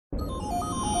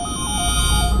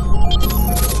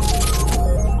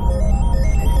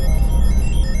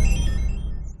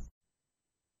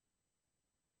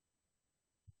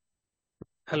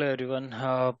Hello everyone.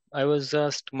 I was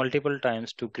asked multiple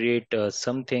times to create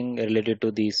something related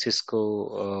to the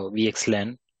Cisco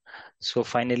VXLAN. So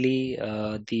finally,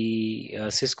 the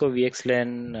Cisco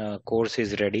VXLAN course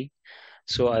is ready.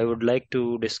 So I would like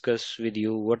to discuss with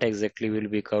you what exactly will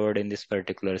be covered in this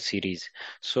particular series.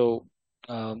 So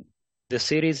um, the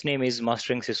series name is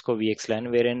Mastering Cisco VXLAN,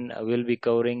 wherein we'll be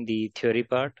covering the theory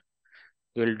part.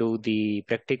 We'll do the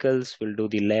practicals. We'll do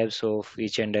the labs of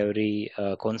each and every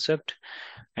concept,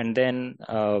 and then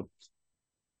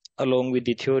along with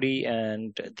the theory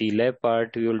and the lab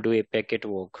part, we will do a packet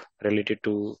walk related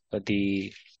to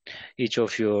the each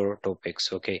of your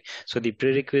topics. Okay, so the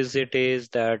prerequisite is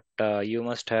that you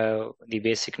must have the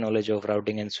basic knowledge of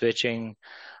routing and switching,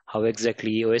 how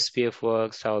exactly OSPF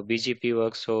works, how BGP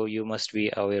works, so you must be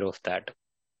aware of that.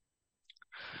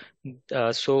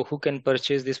 So who can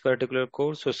purchase this particular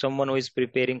course? So someone who is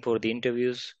preparing for the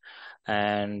interviews,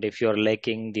 and if you are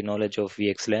lacking the knowledge of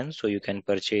VXLAN, so you can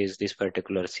purchase this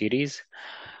particular series.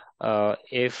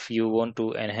 If you want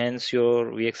to enhance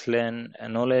your VXLAN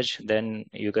knowledge, then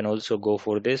you can also go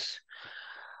for this.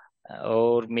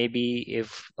 Or maybe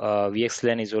if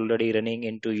VXLAN is already running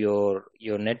into your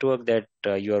network that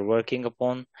you are working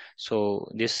upon, so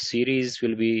this series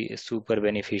will be super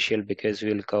beneficial because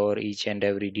we'll cover each and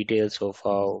every details of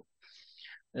how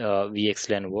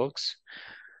VXLAN works.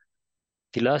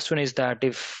 The last one is that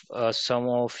if some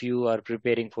of you are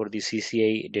preparing for the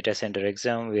CCIE data center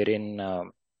exam, wherein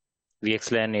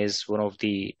VXLAN is one of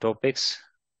the topics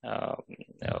uh,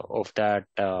 of that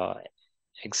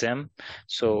exam.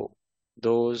 So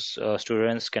those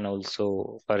students can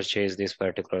also purchase this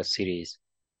particular series.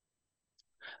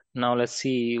 Now let's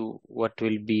see what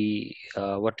we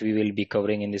will be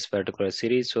covering in this particular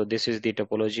series. So this is the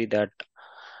topology that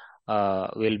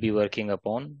we'll be working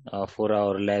upon for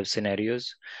our lab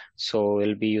scenarios. So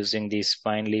we'll be using the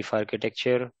spine leaf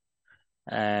architecture,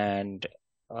 and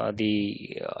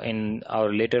the in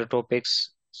our later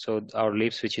topics, so our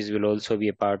leaf switches will also be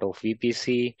a part of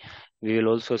VPC. We will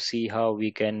also see how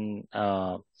we can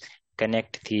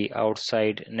connect the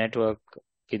outside network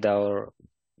with our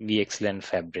VXLAN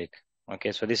fabric.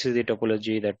 Okay, so this is the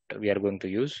topology that we are going to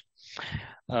use.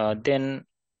 Then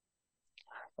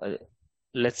uh,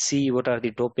 let's see what are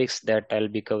the topics that I'll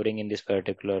be covering in this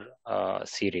particular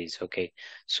series. Okay,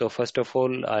 so first of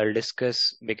all, I'll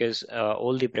discuss, because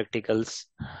all the practicals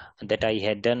that I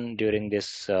had done during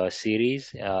this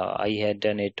series, I had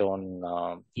done it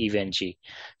on EVNG.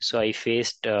 So I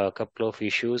faced a couple of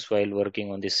issues while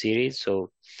working on this series.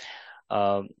 So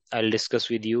I'll discuss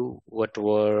with you what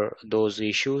were those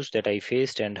issues that I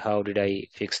faced and how did I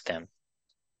fix them.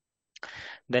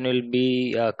 Then we'll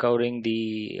be covering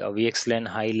the VXLAN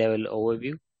high level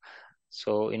overview.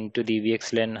 So into the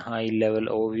VXLAN high level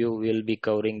overview, we'll be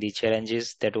covering the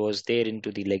challenges that was there into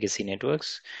the legacy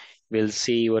networks. We'll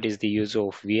see what is the use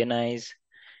of VNIs.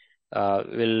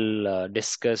 We'll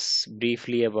discuss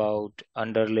briefly about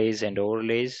underlays and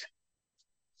overlays.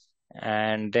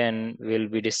 And then we'll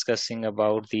be discussing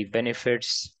about the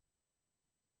benefits.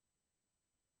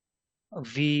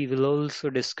 We will also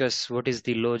discuss what is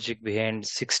the logic behind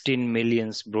 16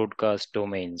 million broadcast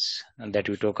domains that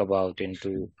we talk about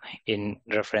in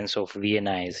reference of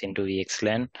VNIs into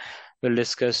VXLAN. We'll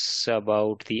discuss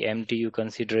about the MTU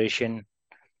consideration.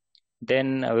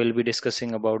 Then I will be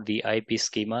discussing about the IP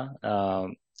schema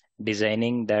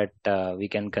designing that we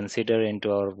can consider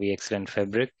into our VXLAN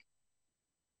fabric.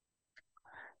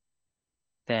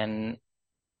 Then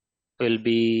we'll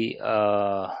be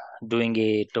doing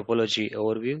a topology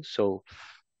overview. So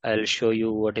I'll show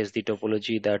you what is the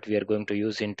topology that we are going to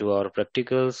use into our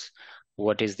practicals,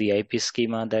 what is the IP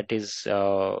schema that is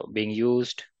being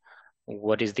used,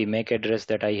 what is the MAC address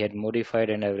that I had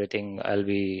modified, and everything I'll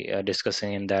be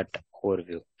discussing in that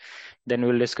overview. Then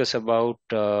we'll discuss about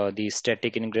the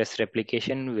static ingress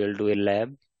replication. We'll do a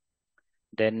lab.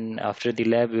 Then after the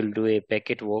lab, we'll do a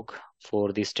packet walk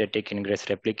for the static ingress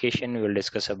replication. We'll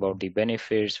discuss about the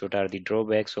benefits, what are the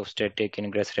drawbacks of static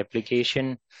ingress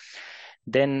replication.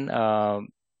 Then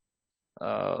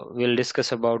we'll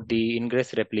discuss about the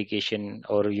ingress replication,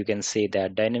 or you can say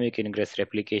that dynamic ingress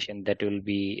replication that will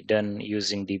be done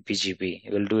using the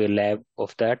BGP. We'll do a lab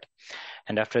of that.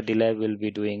 And after the lab, we'll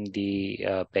be doing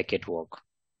the packet walk.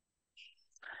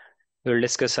 We'll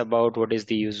discuss about what is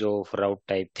the use of route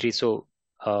type 3. So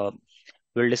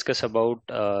we'll discuss about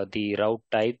the route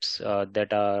types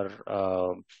that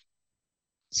are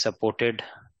supported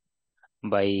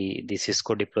by the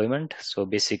Cisco deployment. So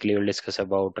basically we'll discuss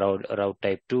about route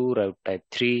type 2, route type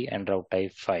 3, and route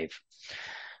type 5.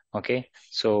 Okay,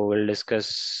 so we'll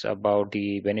discuss about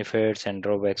the benefits and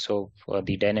drawbacks of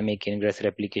the dynamic ingress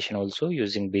replication also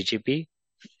using BGP.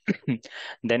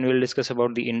 Then we'll discuss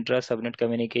about the intra-subnet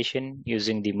communication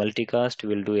using the multicast.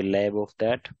 We'll do a lab of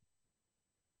that.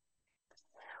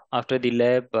 After the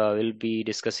lab, we'll be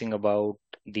discussing about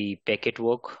the packet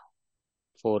walk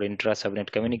for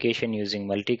intra-subnet communication using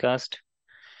multicast.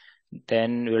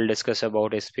 Then we'll discuss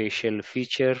about a special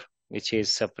feature which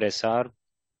is suppress R.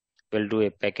 We'll do a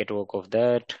packet walk of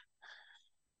that.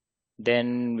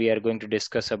 Then we are going to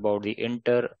discuss about the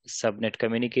inter-subnet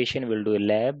communication. We'll do a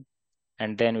lab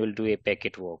and then we'll do a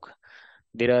packet walk.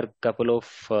 There are a couple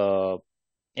of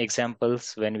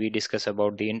examples when we discuss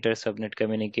about the inter-subnet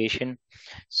communication.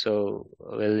 So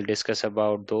we'll discuss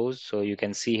about those. So you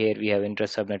can see here we have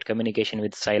inter-subnet communication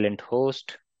with silent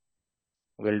host.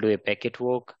 We'll do a packet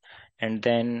walk, and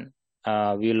then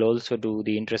we'll also do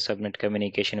the inter-subnet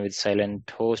communication with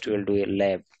silent host. We'll do a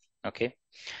lab. Okay,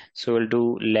 so we'll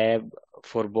do lab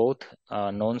for both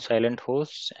non-silent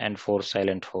hosts and for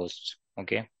silent hosts.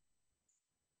 Okay.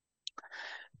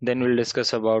 Then we'll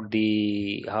discuss about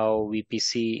the how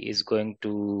VPC is going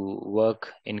to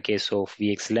work in case of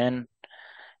VXLAN.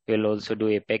 We'll also do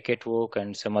a packet walk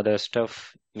and some other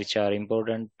stuff which are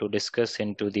important to discuss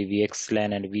into the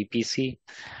VXLAN and VPC.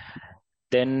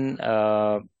 Then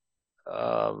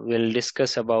we'll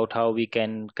discuss about how we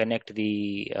can connect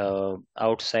the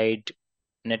outside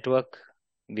network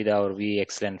with our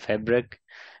VXLAN fabric.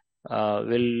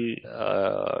 We'll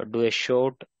do a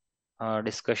short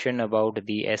discussion about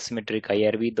the asymmetric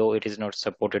IRV, though it is not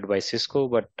supported by Cisco,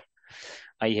 but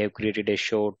I have created a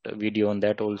short video on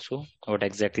that also. What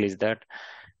exactly is that?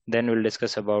 Then we'll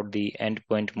discuss about the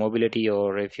endpoint mobility,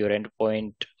 or if your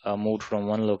endpoint moved from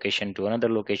one location to another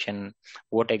location,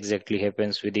 what exactly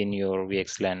happens within your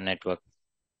VXLAN network.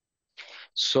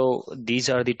 So these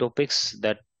are the topics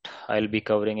that I'll be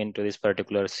covering into this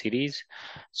particular series.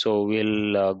 So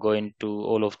we'll go into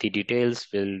all of the details.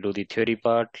 We'll do the theory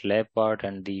part, lab part,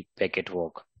 and the packet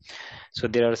walk. So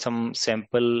there are some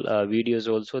sample videos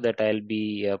also that I'll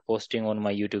be posting on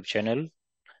my YouTube channel.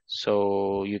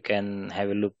 So you can have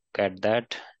a look at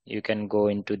that. You can go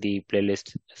into the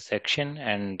playlist section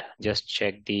and just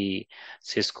check the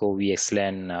Cisco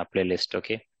VXLAN playlist.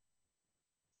 Okay.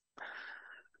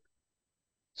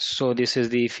 So this is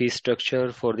the fee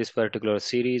structure for this particular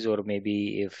series, or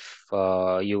maybe if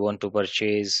you want to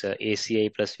purchase ACI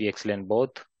plus VXLAN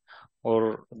both,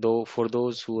 or though for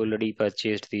those who already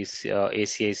purchased this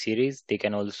ACI series, they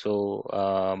can also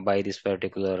buy this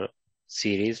particular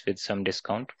series with some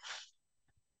discount.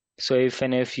 So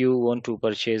if you want to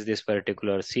purchase this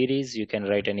particular series, you can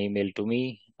write an email to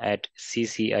me at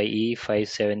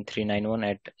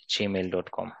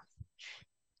ccie57391@gmail.com.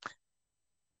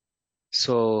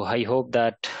 So I hope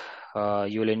that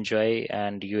you'll enjoy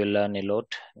and you'll learn a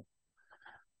lot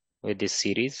with this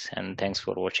series, and thanks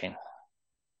for watching.